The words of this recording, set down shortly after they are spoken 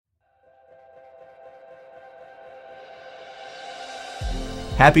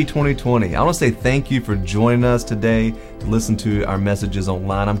Happy 2020. I want to say thank you for joining us today to listen to our messages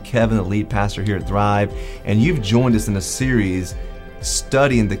online. I'm Kevin, the lead pastor here at Thrive, and you've joined us in a series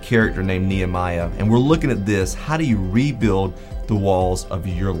studying the character named Nehemiah. And we're looking at this: how do you rebuild the walls of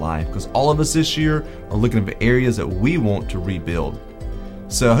your life? Because all of us this year are looking at areas that we want to rebuild.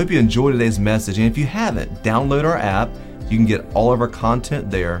 So I hope you enjoyed today's message. And if you haven't, download our app. You can get all of our content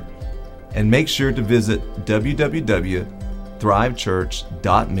there. And make sure to visit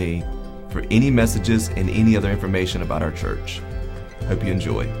www.thrivechurch.me for any messages and any other information about our church. Hope you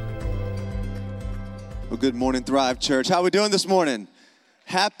enjoy. Well, good morning, Thrive Church. How are we doing this morning?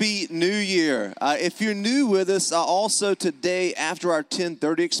 Happy New Year. If you're new with us, also today after our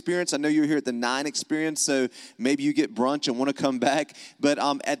 10:30 experience, I know you're here at the 9 experience, so maybe you get brunch and want to come back. But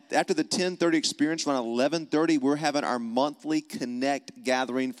after the 10:30 experience, around 11:30, we're having our monthly Connect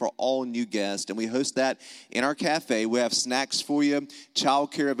gathering for all new guests. And we host that in our cafe. We have snacks for you,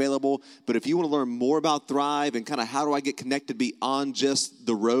 childcare available. But if you want to learn more about Thrive and kind of how do I get connected beyond just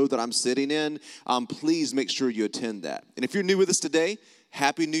the row that I'm sitting in, please make sure you attend that. And if you're new with us today,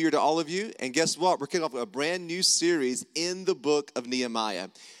 Happy New Year to all of you. And guess what? We're kicking off a brand new series in the book of Nehemiah.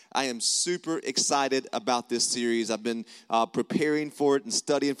 I am super excited about this series. I've been preparing for it and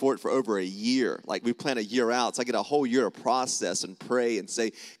studying for it for over a year. Like, we plan a year out, so I get a whole year to process and pray and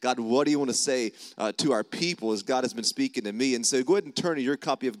say, God, what do you want to say to our people as God has been speaking to me? And so go ahead and turn to your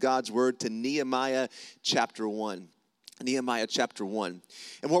copy of God's Word to Nehemiah chapter 1. Nehemiah chapter 1.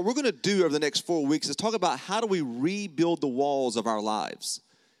 And what we're going to do over the next 4 weeks is talk about how do we rebuild the walls of our lives.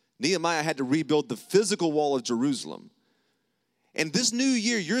 Nehemiah had to rebuild the physical wall of Jerusalem. And this new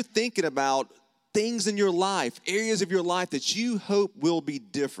year, you're thinking about things in your life, areas of your life that you hope will be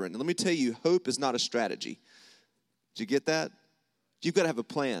different. And let me tell you, hope is not a strategy. Did you get that? You've got to have a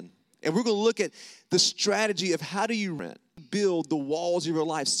plan. And we're going to look at the strategy of how do you build the walls of your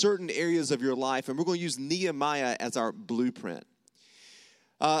life, certain areas of your life, and we're going to use Nehemiah as our blueprint.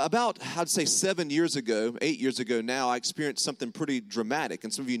 About, I'd say 8 years ago now, I experienced something pretty dramatic,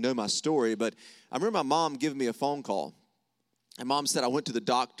 and some of you know my story, but I remember my mom giving me a phone call. And Mom said, I went to the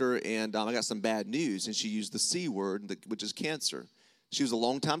doctor, and I got some bad news, and she used the C word, which is cancer. She was a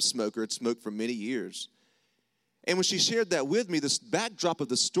long-time smoker, had smoked for many years. And when she shared that with me, the backdrop of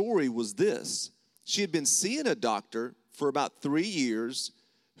the story was this. She had been seeing a doctor for about 3 years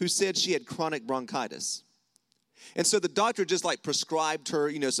who said she had chronic bronchitis. And so the doctor just prescribed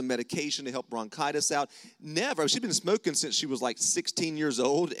her, some medication to help bronchitis out. She'd been smoking since she was 16 years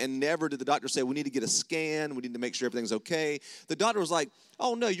old, and never did the doctor say, we need to get a scan, we need to make sure everything's okay. The doctor was like,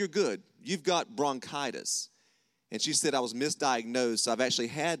 oh no, you're good. You've got bronchitis. And she said, I was misdiagnosed. So I've actually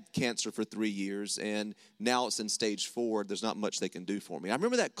had cancer for 3 years, and now it's in stage 4. There's not much they can do for me. I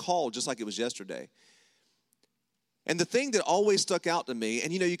remember that call just like it was yesterday. And the thing that always stuck out to me,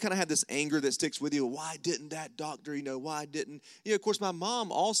 and you kind of have this anger that sticks with you. Why didn't that doctor, why didn't? Of course, my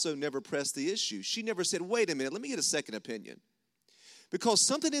mom also never pressed the issue. She never said, wait a minute, let me get a second opinion. Because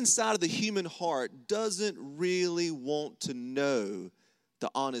something inside of the human heart doesn't really want to know the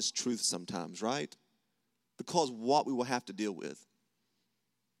honest truth sometimes, right? Because what we will have to deal with.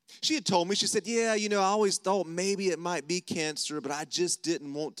 She had told me, she said, yeah, I always thought maybe it might be cancer, but I just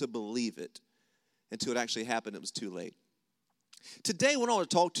didn't want to believe it until it actually happened. It was too late. Today, what I want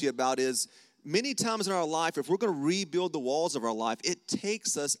to talk to you about is many times in our life, if we're going to rebuild the walls of our life, it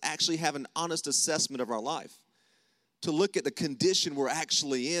takes us actually have an honest assessment of our life. To look at the condition we're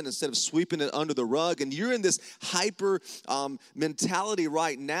actually in instead of sweeping it under the rug. And you're in this hyper mentality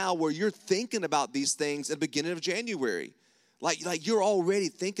right now where you're thinking about these things at the beginning of January. Like you're already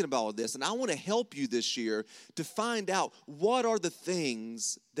thinking about all this. And I want to help you this year to find out what are the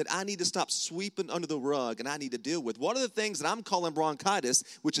things that I need to stop sweeping under the rug and I need to deal with. What are the things that I'm calling bronchitis,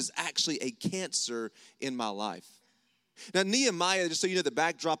 which is actually a cancer in my life? Now, Nehemiah, just so you know, the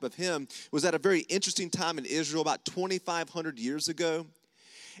backdrop of him was at a very interesting time in Israel, about 2,500 years ago.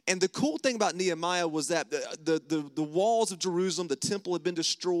 And the cool thing about Nehemiah was that the walls of Jerusalem, the temple had been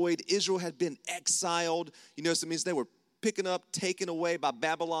destroyed. Israel had been exiled. So it means they were taken away by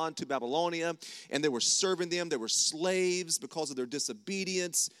Babylon to Babylonia, and they were serving them. They were slaves because of their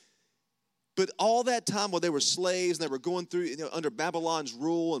disobedience. But all that time while they were slaves and they were going through, under Babylon's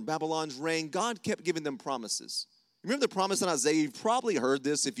rule and Babylon's reign, God kept giving them promises. Remember the promise in Isaiah? You've probably heard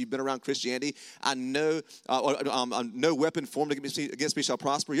this if you've been around Christianity. I know no weapon formed against me shall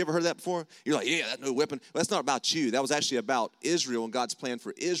prosper. You ever heard that before? You're like, yeah, no weapon. Well, that's not about you. That was actually about Israel and God's plan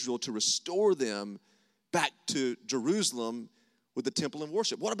for Israel to restore them back to Jerusalem with the temple and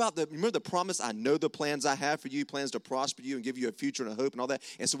worship. What about remember the promise? I know the plans I have for you, plans to prosper you and give you a future and a hope and all that.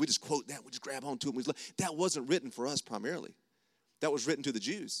 And so we just quote that. We just grab onto it. That wasn't written for us primarily. that was written to the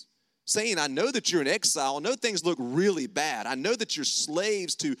Jews, saying, I know that you're in exile. I know things look really bad. I know that you're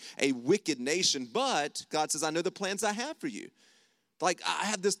slaves to a wicked nation, but God says, I know the plans I have for you. Like, I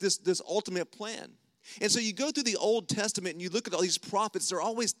have this ultimate plan. And so you go through the Old Testament and you look at all these prophets, they're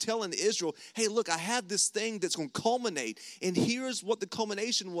always telling Israel, hey, look, I have this thing that's going to culminate. And here's what the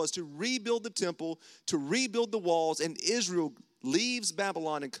culmination was: to rebuild the temple, to rebuild the walls, and Israel leaves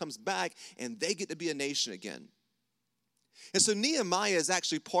Babylon and comes back, and they get to be a nation again. And so Nehemiah is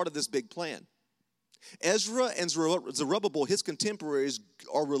actually part of this big plan. Ezra and Zerubbabel, his contemporaries,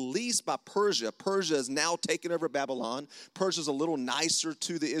 are released by Persia. Persia is now taken over Babylon. Persia's a little nicer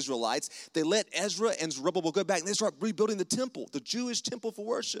to the Israelites. They let Ezra and Zerubbabel go back, and they start rebuilding the temple, the Jewish temple for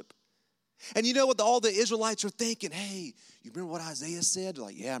worship. And you know what all the Israelites are thinking? Hey, you remember what Isaiah said? They're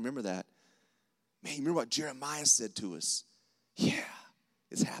like, yeah, I remember that. Man, you remember what Jeremiah said to us? Yeah,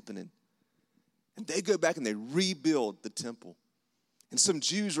 it's happening. And they go back and they rebuild the temple. And some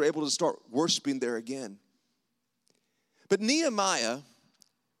Jews were able to start worshiping there again. But Nehemiah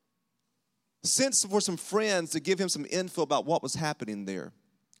sent for some friends to give him some info about what was happening there.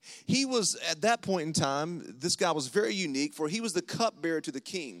 He was, at that point in time, this guy was very unique, for he was the cupbearer to the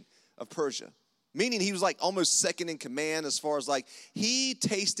king of Persia. Meaning he was like almost second in command, as far as like he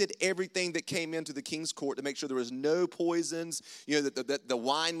tasted everything that came into the king's court to make sure there was no poisons, that the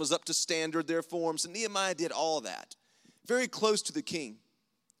wine was up to standard there for him. So Nehemiah did all that. Very close to the king.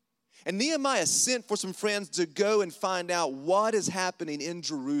 And Nehemiah sent for some friends to go and find out what is happening in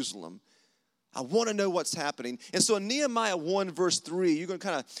Jerusalem. I want to know what's happening. And so in Nehemiah 1 verse 3, you're going to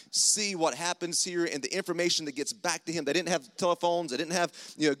kind of see what happens here and the information that gets back to him. They didn't have telephones. They didn't have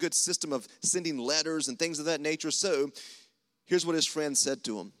a good system of sending letters and things of that nature. So here's what his friends said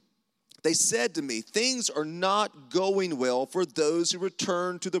to him. They said to me, things are not going well for those who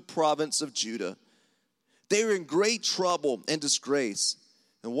return to the province of Judah. They are in great trouble and disgrace.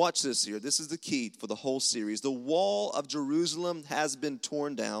 And watch this here. This is the key for the whole series. The wall of Jerusalem has been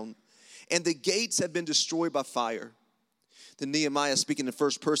torn down, and the gates have been destroyed by fire. Then Nehemiah, speaking in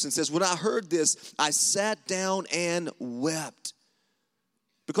first person, says, when I heard this, I sat down and wept,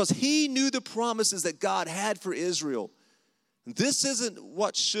 because he knew the promises that God had for Israel. This isn't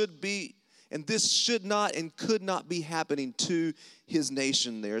what should be, and this should not and could not be happening to his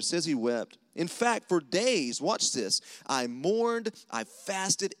nation there. It says he wept. In fact, for days, watch this, I mourned, I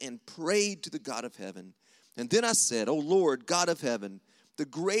fasted, and prayed to the God of heaven. And then I said, O Lord, God of heaven, the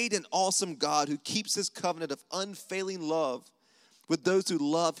great and awesome God who keeps his covenant of unfailing love with those who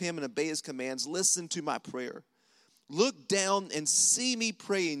love him and obey his commands, listen to my prayer. Look down and see me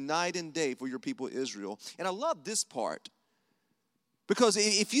praying night and day for your people Israel. And I love this part. Because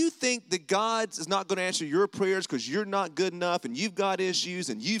if you think that God is not going to answer your prayers because you're not good enough and you've got issues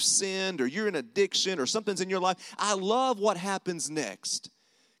and you've sinned or you're in addiction or something's in your life, I love what happens next.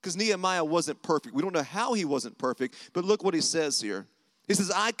 Because Nehemiah wasn't perfect. We don't know how he wasn't perfect, but look what he says here. He says,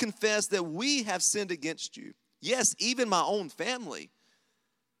 I confess that we have sinned against you. Yes, even my own family.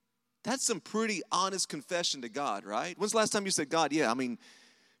 That's some pretty honest confession to God, right? When's the last time you said, God, me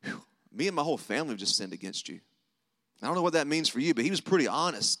and my whole family have just sinned against you? I don't know what that means for you, but he was pretty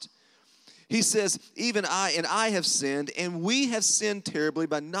honest. He says, even I have sinned, and we have sinned terribly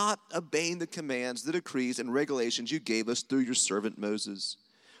by not obeying the commands, the decrees, and regulations you gave us through your servant Moses.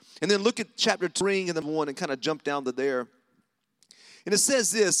 And then look at chapter 3 and then 1 and kind of jump down to there. And it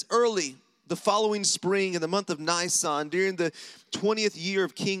says this, early the following spring in the month of Nisan, during the 20th year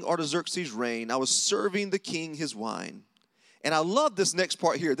of King Artaxerxes' reign, I was serving the king his wine. And I love this next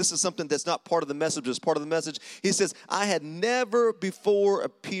part here. This is something that's not part of the message, it's part of the message. He says, I had never before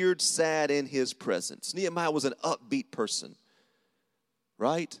appeared sad in his presence. Nehemiah was an upbeat person,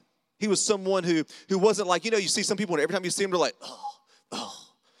 right? He was someone who wasn't like, you see some people, and every time you see them, they're like,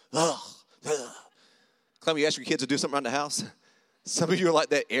 Clem, you ask your kids to do something around the house? Some of you are like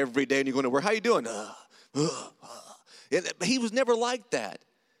that every day, and you're going to work. How you doing? But he was never like that.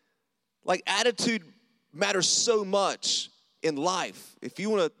 Like, attitude matters so much in life. If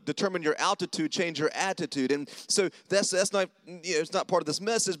you want to determine your altitude, change your attitude. And so that's not, it's not part of this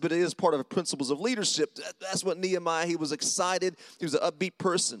message, but it is part of principles of leadership. That's what Nehemiah, he was excited. He was an upbeat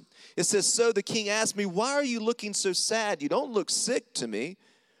person. It says, so the king asked me, why are you looking so sad? You don't look sick to me.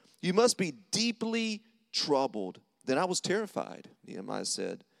 You must be deeply troubled. Then I was terrified, Nehemiah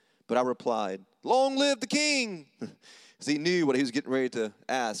said. But I replied, long live the king. Because he knew what he was getting ready to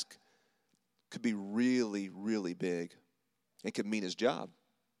ask could be really, really big. It could mean his job.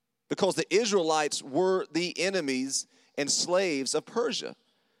 Because the Israelites were the enemies and slaves of Persia.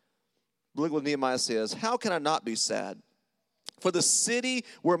 Look what Nehemiah says. How can I not be sad? For the city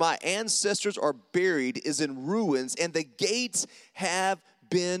where my ancestors are buried is in ruins, and the gates have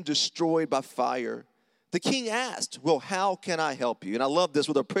been destroyed by fire. The king asked, well, how can I help you? And I love this,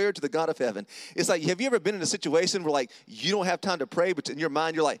 with a prayer to the God of heaven. It's like, have you ever been in a situation where, like, you don't have time to pray, but in your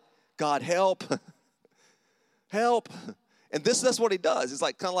mind you're like, God, help, help. And that's what he does. It's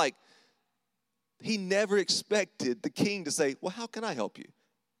like, kind of like, he never expected the king to say, well, how can I help you?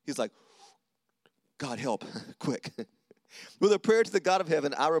 He's like, God, help, quick. With a prayer to the God of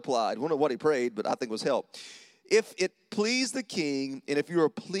heaven, I replied, I don't know what he prayed, but I think it was help. If it please the king, and if you are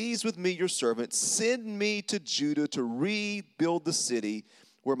pleased with me, your servant, send me to Judah to rebuild the city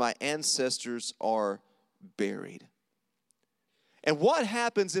where my ancestors are buried. And what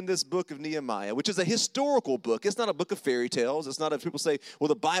happens in this book of Nehemiah, which is a historical book, it's not a book of fairy tales. It's not, if people say, well,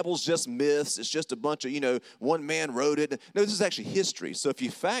 the Bible's just myths. It's just a bunch of, one man wrote it. No, this is actually history. So if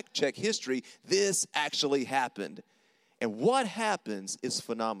you fact check history, this actually happened. And what happens is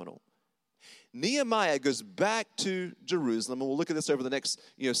phenomenal. Nehemiah goes back to Jerusalem, and we'll look at this over the next,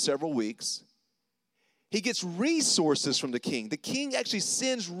 several weeks. He gets resources from the king. The king actually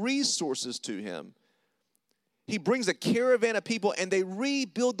sends resources to him. He brings a caravan of people, and they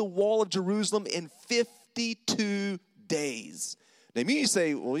rebuild the wall of Jerusalem in 52 days. Now, you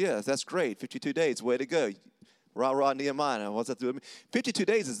say, well, yeah, that's great. 52 days, way to go. Rah, rah, Nehemiah. What's that do with me? 52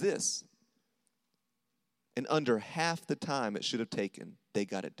 days is this. In under half the time it should have taken, they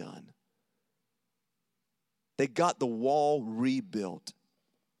got it done. They got the wall rebuilt.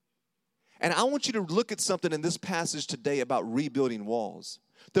 And I want you to look at something in this passage today about rebuilding walls.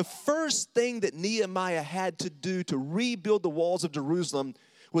 The first thing that Nehemiah had to do to rebuild the walls of Jerusalem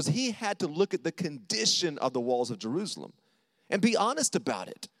was he had to look at the condition of the walls of Jerusalem and be honest about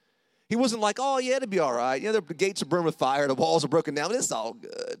it. He wasn't like, oh, yeah, it'll be all right. The gates are burned with fire, the walls are broken down, but it's all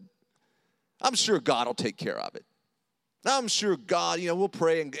good. I'm sure God will take care of it. I'm sure God, we'll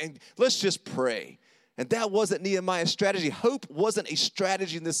pray and let's just pray. And that wasn't Nehemiah's strategy. Hope wasn't a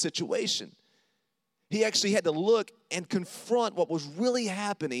strategy in this situation. He actually had to look and confront what was really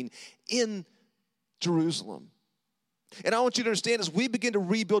happening in Jerusalem. And I want you to understand, as we begin to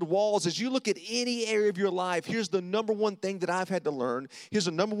rebuild walls, as you look at any area of your life, here's the number one thing that I've had to learn. Here's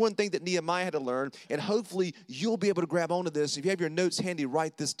the number one thing that Nehemiah had to learn. And hopefully you'll be able to grab onto this. If you have your notes handy,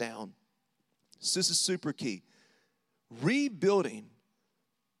 write this down. So this is super key. Rebuilding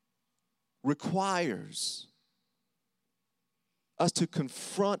requires us to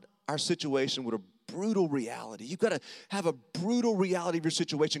confront our situation with a brutal reality. You've got to have a brutal reality of your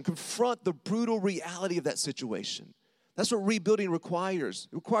situation. Confront the brutal reality of that situation. That's what rebuilding requires.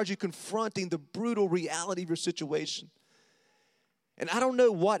 It requires you confronting the brutal reality of your situation. And I don't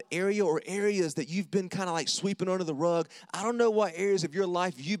know what area or areas that you've been kind of like sweeping under the rug. I don't know what areas of your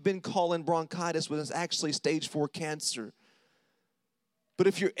life you've been calling bronchitis when it's actually stage 4 cancer. But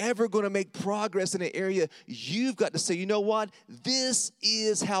if you're ever going to make progress in an area, you've got to say, you know what? This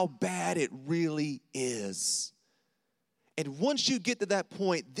is how bad it really is. And once you get to that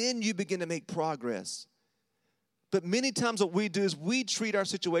point, then you begin to make progress. But many times what we do is we treat our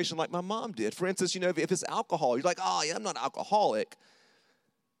situation like my mom did. For instance, if it's alcohol, you're like, oh, yeah, I'm not an alcoholic.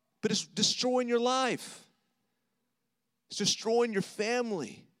 But it's destroying your life. It's destroying your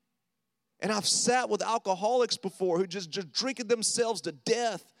family. And I've sat with alcoholics before who just drinking themselves to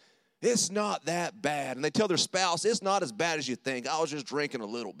death. It's not that bad. And they tell their spouse, it's not as bad as you think. I was just drinking a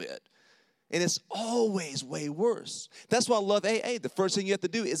little bit. And it's always way worse. That's why I love AA. The first thing you have to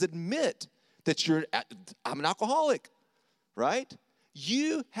do is admit that I'm an alcoholic, right?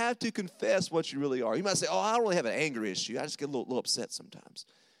 You have to confess what you really are. You might say, oh, I don't really have an anger issue. I just get a little upset sometimes.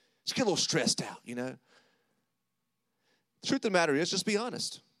 Just get a little stressed out, The truth of the matter is, just be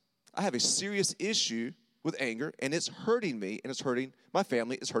honest. I have a serious issue with anger, and it's hurting me, and it's hurting my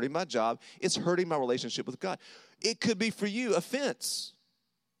family, it's hurting my job, it's hurting my relationship with God. It could be for you offense.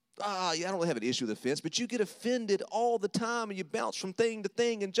 I don't really have an issue with offense, but you get offended all the time, and you bounce from thing to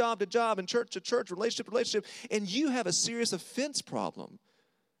thing, and job to job, and church to church, relationship to relationship, and you have a serious offense problem.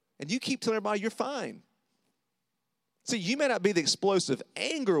 And you keep telling everybody you're fine. See, you may not be the explosive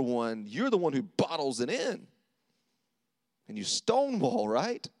anger one, you're the one who bottles it in. And you stonewall,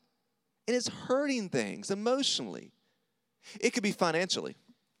 right? And it's hurting things emotionally. It could be financially.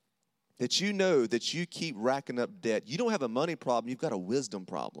 That you know that you keep racking up debt. You don't have a money problem, you've got a wisdom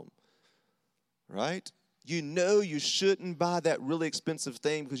problem. Right? You know you shouldn't buy that really expensive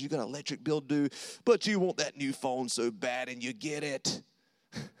thing because you got an electric bill due, but you want that new phone so bad and you get it.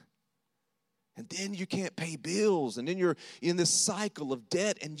 And then you can't pay bills, and then you're in this cycle of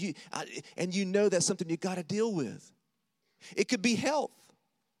debt, and you know that's something you got to deal with. It could be health.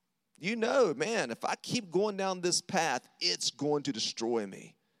 You know, man, if I keep going down this path, it's going to destroy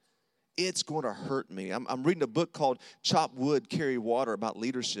me. It's going to hurt me. I'm reading a book called Chop Wood, Carry Water about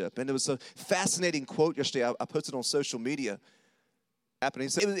leadership. And it was a fascinating quote yesterday. I posted on social media. Happening.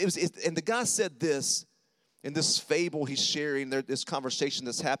 And the guy said this in this fable he's sharing, this conversation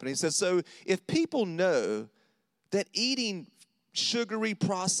that's happening. He says, so if people know that eating sugary,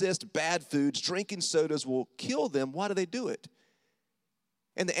 processed, bad foods, drinking sodas will kill them, why do they do it?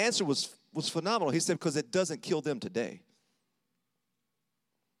 And the answer was phenomenal. He said, because it doesn't kill them today.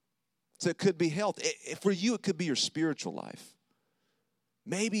 So it could be health. For you, it could be your spiritual life.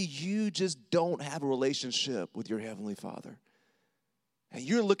 Maybe you just don't have a relationship with your Heavenly Father. And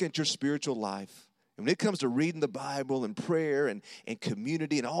you're looking at your spiritual life. And when it comes to reading the Bible and prayer and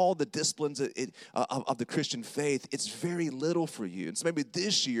community and all the disciplines of the Christian faith, it's very little for you. And so maybe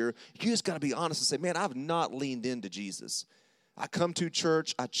this year, you just got to be honest and say, man, I've not leaned into Jesus. I come to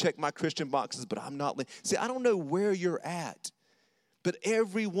church, I check my Christian boxes, but I'm not. See, I don't know where you're at. But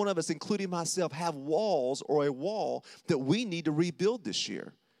every one of us, including myself, have walls or a wall that we need to rebuild this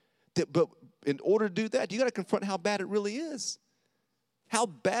year. But in order to do that, you got to confront how bad it really is. How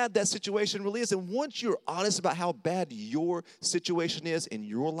bad that situation really is. And once you're honest about how bad your situation is in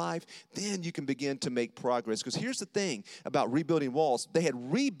your life, then you can begin to make progress. Because here's the thing about rebuilding walls. They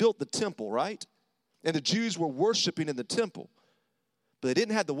had rebuilt the temple, right? And the Jews were worshiping in the temple. But they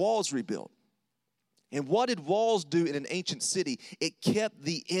didn't have the walls rebuilt. And what did walls do in an ancient city? It kept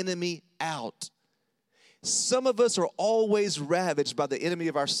the enemy out. Some of us are always ravaged by the enemy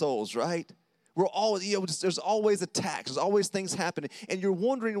of our souls, right? We're always, there's always attacks. There's always things happening. And you're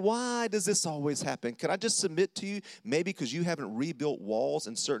wondering, why does this always happen? Can I just submit to you, maybe because you haven't rebuilt walls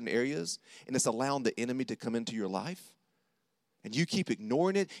in certain areas, and it's allowing the enemy to come into your life? And you keep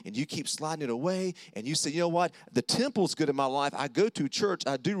ignoring it, and you keep sliding it away, and you say, you know what? The temple's good in my life. I go to church.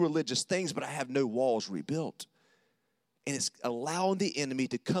 I do religious things, but I have no walls rebuilt. And it's allowing the enemy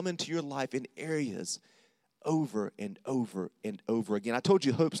to come into your life in areas over and over and over again. I told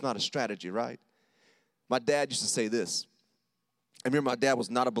you hope's not a strategy, right? My dad used to say this. I remember my dad was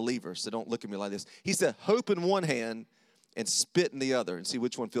not a believer, so don't look at me like this. He said, hope in one hand and spit in the other, and see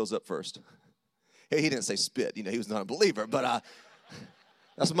which one fills up first. He didn't say spit. He was not a believer, but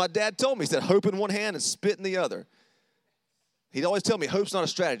that's what my dad told me. He said, hope in one hand and spit in the other. He'd always tell me, hope's not a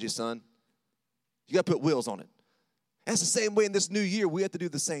strategy, son. You got to put wheels on it. That's the same way in this new year, we have to do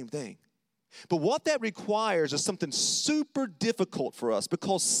the same thing. But what that requires is something super difficult for us,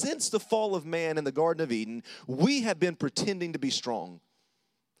 because since the fall of man in the Garden of Eden, we have been pretending to be strong.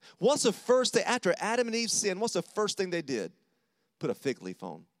 What's the first thing, after Adam and Eve sinned, what's the first thing they did? Put a fig leaf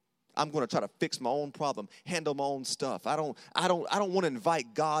on. I'm going to try to fix my own problem, handle my own stuff. I don't want to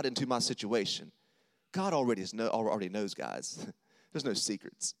invite God into my situation. God already knows, guys. There's no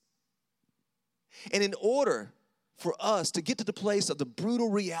secrets. And in order for us to get to the place of the brutal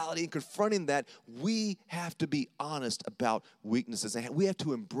reality and confronting that, we have to be honest about weaknesses, and we have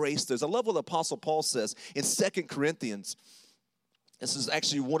to embrace those. I love what the Apostle Paul says in 2 Corinthians. This is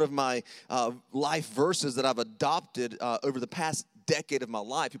actually one of my life verses that I've adopted over the past decade of my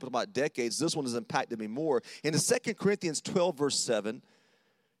life. People talk about decades. This one has impacted me more. In 2 Corinthians 12, verse 7,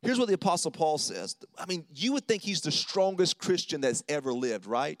 here's what the Apostle Paul says. I mean, you would think he's the strongest Christian that's ever lived,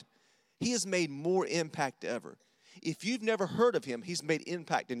 right? He has made more impact ever. If you've never heard of him, he's made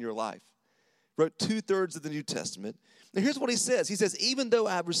impact in your life. Wrote 2/3 of the New Testament. Now here's what he says. He says, even though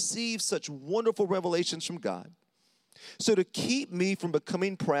I've received such wonderful revelations from God, so to keep me from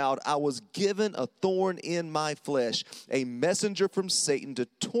becoming proud, I was given a thorn in my flesh, a messenger from Satan to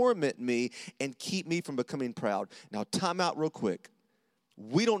torment me and keep me from becoming proud. Now, time out real quick.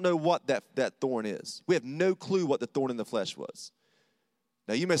 We don't know what that thorn is. We have no clue what the thorn in the flesh was.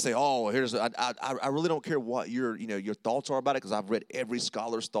 Now, you may say, oh, I really don't care what your thoughts are about it, because I've read every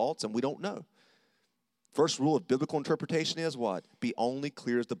scholar's thoughts, and we don't know. First rule of biblical interpretation is what? Be only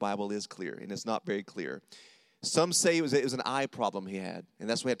clear as the Bible is clear, and it's not very clear. Some say it was an eye problem he had, and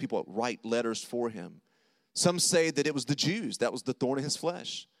that's why he had people write letters for him. Some say that it was the Jews. That was the thorn in his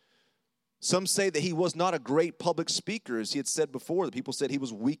flesh. Some say that he was not a great public speaker, as he had said before. The people said he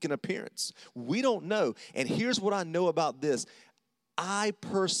was weak in appearance. We don't know. And here's what I know about this. I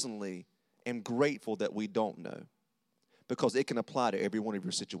personally am grateful that we don't know, because it can apply to every one of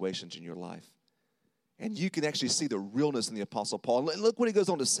your situations in your life. And you can actually see the realness in the Apostle Paul. And look what he goes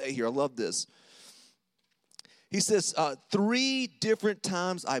on to say here. I love this. He says, 3 different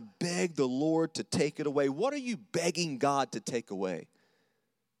times I begged the Lord to take it away. What are you begging God to take away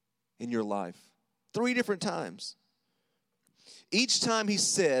in your life? 3 different times. Each time he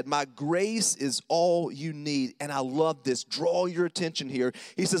said, my grace is all you need. And I love this. Draw your attention here.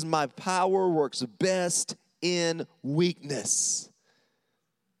 He says, my power works best in weakness.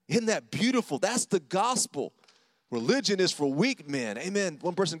 Isn't that beautiful? That's the gospel. Religion is for weak men. Amen.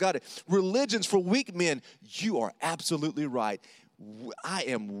 One person got it. Religion's for weak men. You are absolutely right. I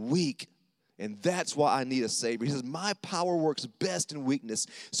am weak. And that's why I need a Savior. He says, my power works best in weakness.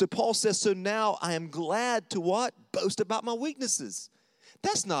 So Paul says, so now I am glad to what? Boast about my weaknesses.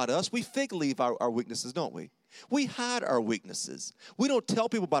 That's not us. We fig leaf our weaknesses, don't we? We hide our weaknesses. We don't tell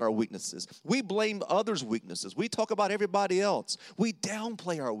people about our weaknesses. We blame others' weaknesses. We talk about everybody else. We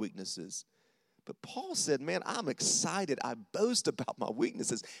downplay our weaknesses. But Paul said, man, I'm excited. I boast about my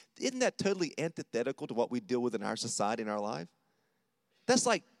weaknesses. Isn't that totally antithetical to what we deal with in our society, in our life? That's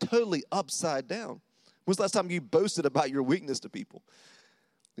like totally upside down. When's the last time you boasted about your weakness to people?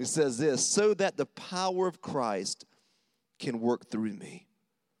 He says this, so that the power of Christ can work through me.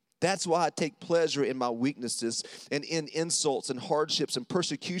 That's why I take pleasure in my weaknesses and in insults and hardships and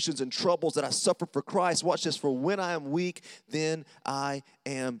persecutions and troubles that I suffer for Christ. Watch this, for when I am weak, then I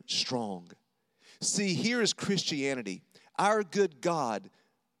am strong. See, here is Christianity. Our good God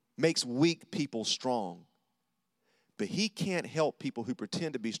makes weak people strong. But he can't help people who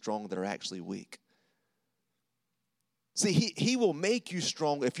pretend to be strong that are actually weak. See, he will make you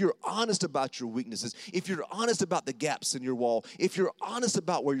strong if you're honest about your weaknesses, if you're honest about the gaps in your wall, if you're honest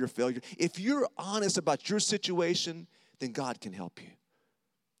about where you're failure, if you're honest about your situation, then God can help you.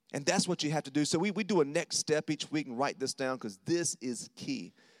 And that's what you have to do. So we do a next step each week and write this down because this is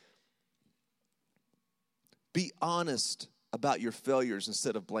key. Be honest about your failures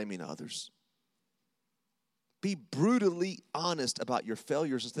instead of blaming others. Be brutally honest about your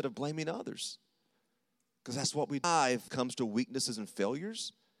failures instead of blaming others. Because that's what we do. When it comes to weaknesses and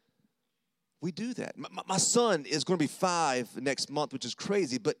failures, we do that. My son is going to be 5 next month, which is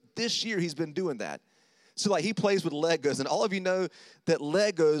crazy. But this year he's been doing that. So like he plays with Legos. And all of you know that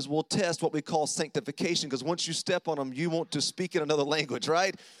Legos will test what we call sanctification. Because once you step on them, you want to speak in another language,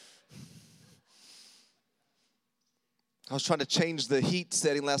 right? I was trying to change the heat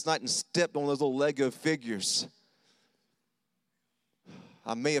setting last night and stepped on those little Lego figures.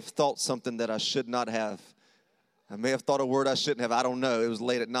 I may have thought something that I should not have. I may have thought a word I shouldn't have. I don't know. It was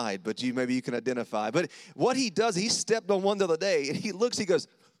late at night, but maybe you can identify. But what he does, he stepped on one the other day, and he looks, he goes,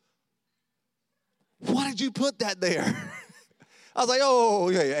 why did you put that there? I was like, oh,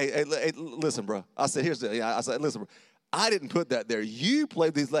 hey, listen, bro. I said, listen, bro. I didn't put that there. You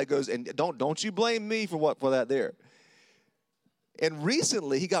played these Legos, and don't you blame me for that there. And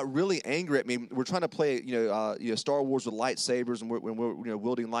recently, he got really angry at me. We're trying to play, Star Wars with lightsabers, and we're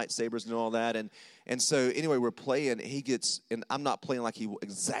wielding lightsabers and all that. And so anyway, we're playing. And I'm not playing like he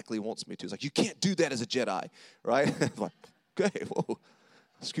exactly wants me to. It's like, you can't do that as a Jedi, right? Like, okay, whoa,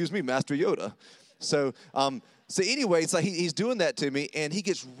 excuse me, Master Yoda. So anyway, it's like he's doing that to me, and he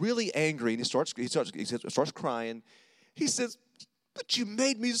gets really angry, and he starts crying. He says, "But you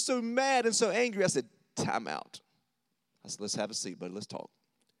made me so mad and so angry." I said, "Time out." I said, "Let's have a seat, buddy. Let's talk."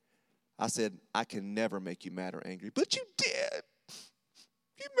 I said, "I can never make you mad or angry." "But you did.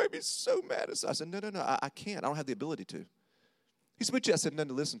 You made me so mad." I said, No, I can't. I don't have the ability to. He said, "But you," I said, "No,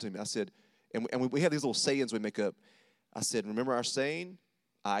 listen to me." I said, and we have these little sayings we make up. I said, "Remember our saying?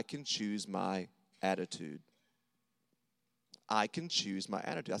 I can choose my attitude. I can choose my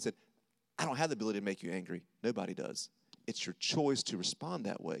attitude." I said, "I don't have the ability to make you angry. Nobody does. It's your choice to respond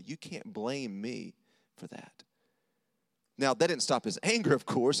that way. You can't blame me for that." Now, that didn't stop his anger, of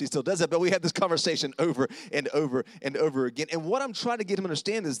course. He still does that, but we had this conversation over and over and over again. And what I'm trying to get him to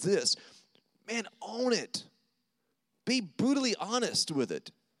understand is this. Man, own it. Be brutally honest with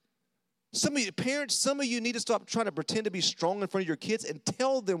it. Some of you parents, some of you need to stop trying to pretend to be strong in front of your kids and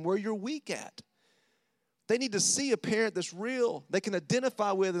tell them where you're weak at. They need to see a parent that's real, they can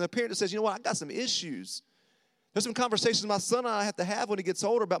identify with, and a parent that says, "You know what, I got some issues." There's some conversations my son and I have to have when he gets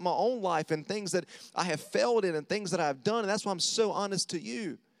older about my own life and things that I have failed in and things that I've done, and that's why I'm so honest to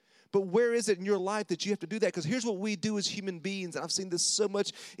you. But where is it in your life that you have to do that? Because here's what we do as human beings, and I've seen this so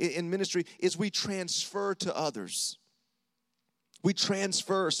much in ministry, is we transfer to others. We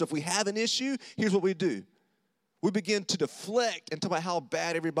transfer. So if we have an issue, here's what we do. We begin to deflect and talk about how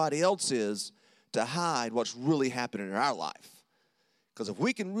bad everybody else is to hide what's really happening in our life. Because if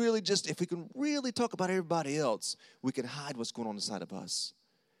we can really talk about everybody else, we can hide what's going on inside of us.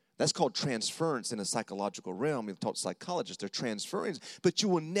 That's called transference in a psychological realm. We've taught psychologists, they're transferring. But you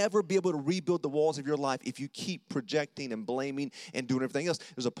will never be able to rebuild the walls of your life if you keep projecting and blaming and doing everything else.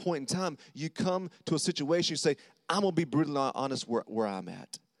 There's a point in time you come to a situation, you say, "I'm going to be brutally honest where I'm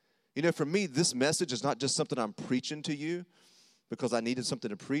at." You know, for me, this message is not just something I'm preaching to you. because I needed something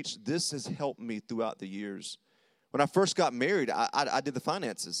to preach. This has helped me throughout the years. When I first got married, I did the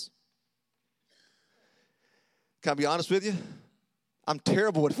finances. Can I be honest with you? I'm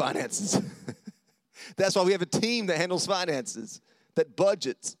terrible at finances. That's why we have a team that handles finances, that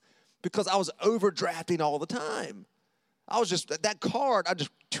budgets, because I was overdrafting all the time. I was just, that card,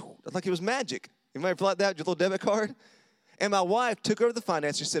 like it was magic. You might feel like that, your little debit card? And my wife took over the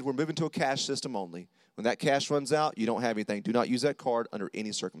finance. She said, we're moving to a cash system only. When that cash runs out, you don't have anything. Do not use that card under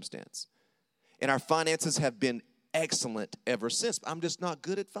any circumstance. And our finances have been excellent ever since. I'm just not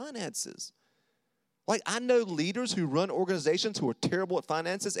good at finances. Like, I know leaders who run organizations who are terrible at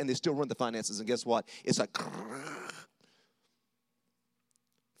finances, and they still run the finances. And guess what? It's like,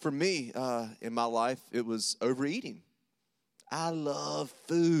 for me, in my life, it was overeating. I love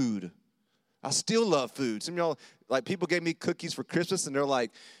food. I still love food. Some of y'all, like, people gave me cookies for Christmas, and they're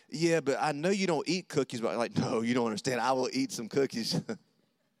like, yeah, but I know you don't eat cookies. But I'm like, no, you don't understand. I will eat some cookies.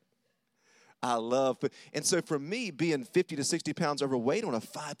 I love food. And so for me, being 50 to 60 pounds overweight on a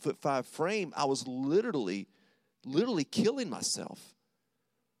 5'5" frame, I was literally killing myself.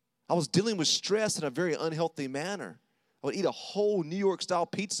 I was dealing with stress in a very unhealthy manner. I would eat a whole New York-style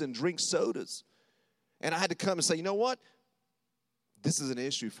pizza and drink sodas. And I had to come and say, you know what? This is an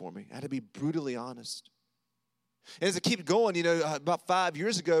issue for me. I had to be brutally honest. And as I keep going, about 5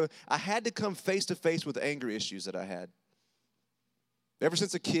 years ago, I had to come face to face with anger issues that I had. Ever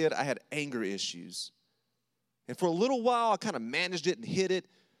since a kid, I had anger issues. And for a little while, I kind of managed it and hid it.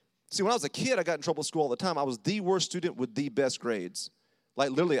 See, when I was a kid, I got in trouble at school all the time. I was the worst student with the best grades.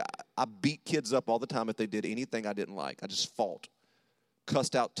 Like, literally, I beat kids up all the time if they did anything I didn't like. I just fought.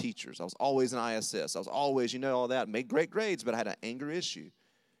 Cussed out teachers. I was always an ISS. I was always, all that. Made great grades, but I had an anger issue.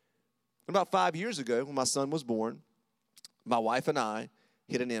 And about 5 years ago, when my son was born, my wife and I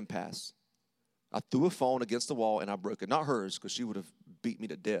hit an impasse. I threw a phone against the wall, and I broke it. Not hers, because she would have beat me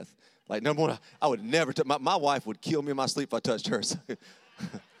to death. Like, number one, I would never, my wife would kill me in my sleep if I touched hers.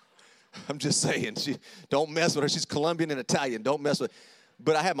 I'm just saying, don't mess with her. She's Colombian and Italian. Don't mess with her.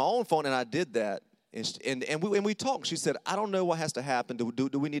 But I had my own phone, and I did that. And we talked. She said, I don't know what has to happen.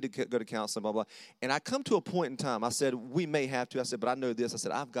 Do we need to go to counseling, blah, blah. And I come to a point in time, I said, we may have to. I said, but I know this. I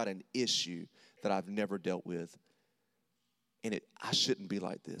said, I've got an issue that I've never dealt with. And I shouldn't be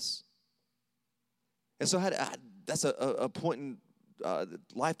like this. And so that's a point in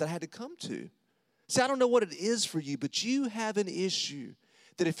life that I had to come to. See, I don't know what it is for you, but you have an issue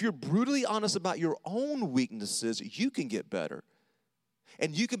that if you're brutally honest about your own weaknesses, you can get better.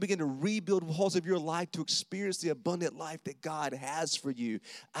 And you can begin to rebuild walls of your life to experience the abundant life that God has for you.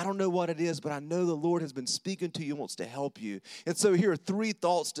 I don't know what it is, but I know the Lord has been speaking to you and wants to help you. And so here are 3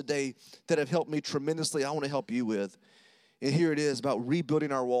 thoughts today that have helped me tremendously I want to help you with. And here it is about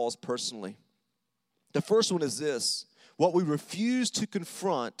rebuilding our walls personally. The first one is this: what we refuse to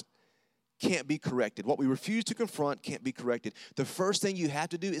confront can't be corrected. What we refuse to confront can't be corrected. The first thing you have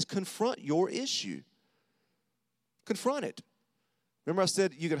to do is confront your issue. Confront it. Remember I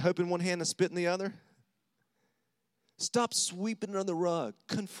said you can hope in one hand and spit in the other? Stop sweeping it under the rug.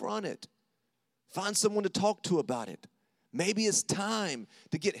 Confront it. Find someone to talk to about it. Maybe it's time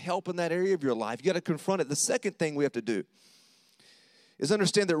to get help in that area of your life. You got to confront it. The second thing we have to do is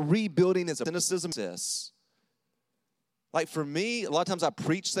understand that rebuilding is a cynicism process. Like for me, a lot of times I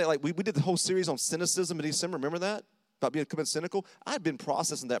preach, we did the whole series on cynicism in December. Remember that? About becoming cynical? I'd been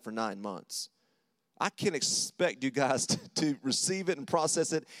processing that for 9 months. I can't expect you guys to receive it and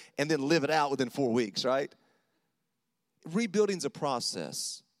process it and then live it out within 4 weeks, right? Rebuilding's a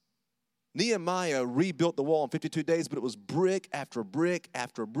process. Nehemiah rebuilt the wall in 52 days, but it was brick after brick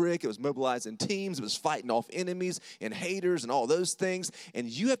after brick. It was mobilizing teams. It was fighting off enemies and haters and all those things. And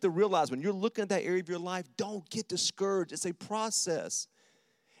you have to realize when you're looking at that area of your life, don't get discouraged. It's a process.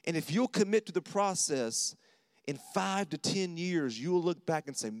 And if you'll commit to the process, in 5 to 10 years, you will look back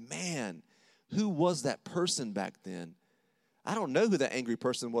and say, man, who was that person back then? I don't know who that angry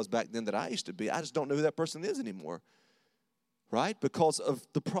person was back then that I used to be. I just don't know who that person is anymore. Right? Because of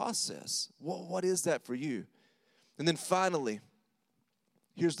the process. Well, what is that for you? And then finally,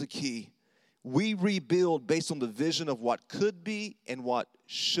 here's the key. We rebuild based on the vision of what could be and what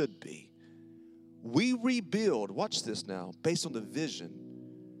should be. We rebuild, watch this now, based on the vision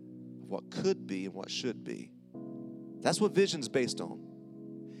of what could be and what should be. That's what vision's based on.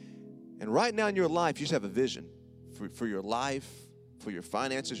 And right now in your life, you just have a vision for your life, for your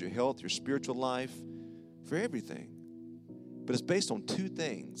finances, your health, your spiritual life, for everything. But it's based on 2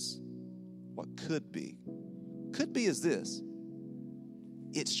 things. What could be. Could be is this.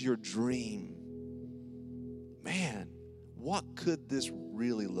 It's your dream. Man, what could this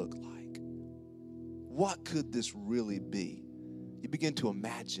really look like? What could this really be? You begin to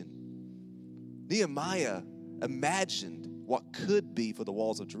imagine. Nehemiah imagined what could be for the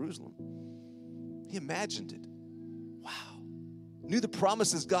walls of Jerusalem. He imagined it. Wow. Knew the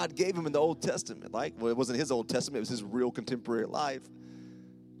promises God gave him in the Old Testament. Well, it wasn't his Old Testament, it was his real contemporary life.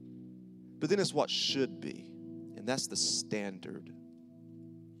 But then it's what should be. And that's the standard.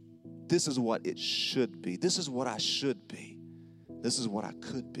 This is what it should be. This is what I should be. This is what I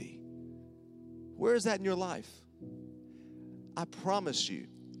could be. Where is that in your life? I promise you,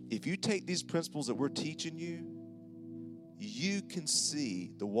 if you take these principles that we're teaching you, you can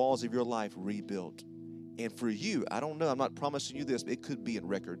see the walls of your life rebuilt. And for you, I don't know, I'm not promising you this, but it could be in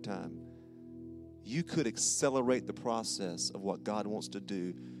record time. You could accelerate the process of what God wants to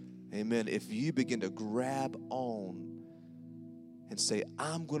do. Amen. If you begin to grab on and say,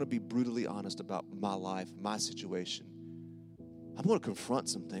 I'm going to be brutally honest about my life, my situation. I'm going to confront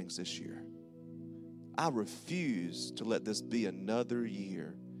some things this year. I refuse to let this be another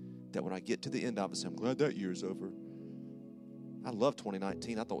year that when I get to the end of it, I'm glad that year's over. I love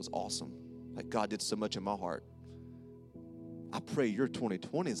 2019. I thought it was awesome. Like God did so much in my heart. I pray your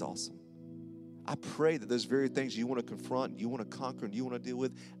 2020 is awesome. I pray that those very things you want to confront, you want to conquer, and you want to deal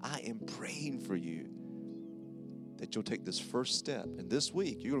with, I am praying for you that you'll take this first step. And this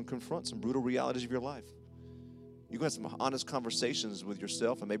week, you're going to confront some brutal realities of your life. You're going to have some honest conversations with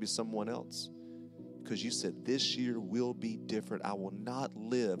yourself and maybe someone else. Because you said, this year will be different. I will not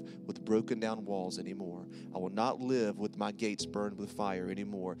live with broken down walls anymore. I will not live with my gates burned with fire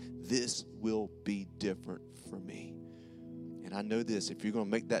anymore. This will be different for me. And I know this, if you're going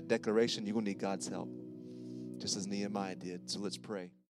to make that declaration, you're going to need God's help, just as Nehemiah did. So let's pray.